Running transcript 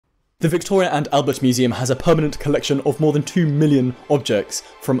The Victoria and Albert Museum has a permanent collection of more than 2 million objects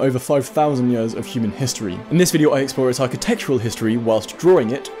from over 5,000 years of human history. In this video I explore its architectural history whilst drawing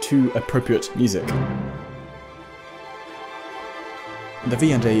it to appropriate music. The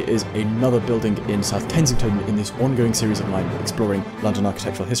V&A is another building in South Kensington in this ongoing series of mine exploring London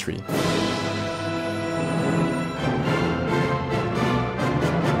architectural history.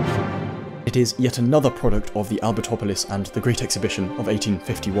 It is yet another product of the Albertopolis and the Great Exhibition of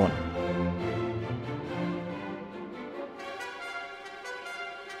 1851.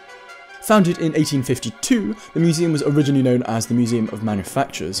 Founded in 1852, the museum was originally known as the Museum of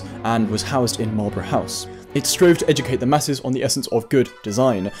Manufactures and was housed in Marlborough House. It strove to educate the masses on the essence of good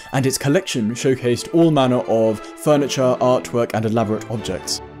design, and its collection showcased all manner of furniture, artwork and elaborate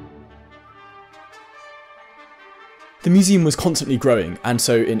objects. The museum was constantly growing, and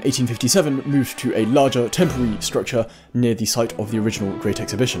so in 1857 moved to a larger temporary structure near the site of the original Great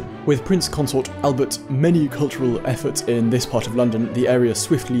Exhibition. With Prince Consort Albert's many cultural efforts in this part of London, the area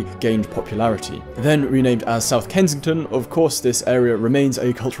swiftly gained popularity. Then renamed as South Kensington, of course this area remains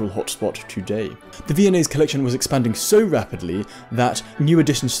a cultural hotspot today. The V&A's collection was expanding so rapidly that new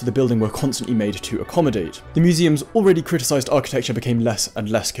additions to the building were constantly made to accommodate. The museum's already criticised architecture became less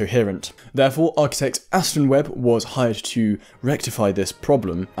and less coherent. Therefore, architect Aston Webb was hired to rectify this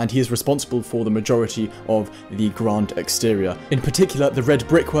problem, and he is responsible for the majority of the grand exterior, in particular the red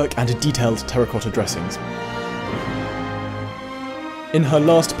brickwork and detailed terracotta dressings. In her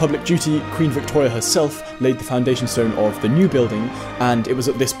last public duty, Queen Victoria herself laid the foundation stone of the new building, and it was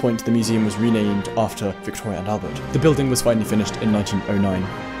at this point the museum was renamed after Victoria and Albert. The building was finally finished in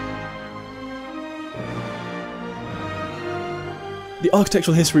 1909. The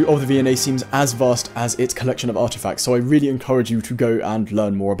architectural history of the V&A seems as vast as its collection of artifacts, so I really encourage you to go and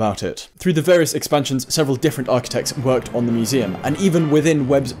learn more about it. Through the various expansions, several different architects worked on the museum, and even within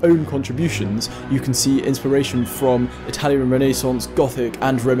Webb's own contributions, you can see inspiration from Italian Renaissance, Gothic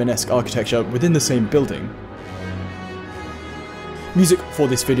and Romanesque architecture within the same building. Music for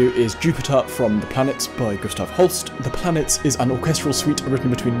this video is Jupiter from The Planets by Gustav Holst. The Planets is an orchestral suite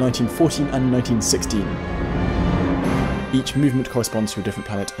written between 1914 and 1916. Each movement corresponds to a different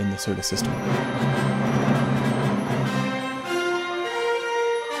planet in the solar system.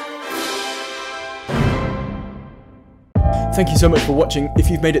 Thank you so much for watching. If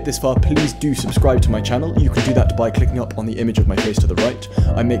you've made it this far, please do subscribe to my channel. You can do that by clicking up on the image of my face to the right.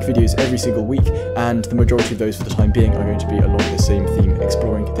 I make videos every single week, and the majority of those for the time being are going to be along the same theme,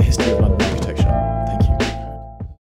 exploring the history of London architecture.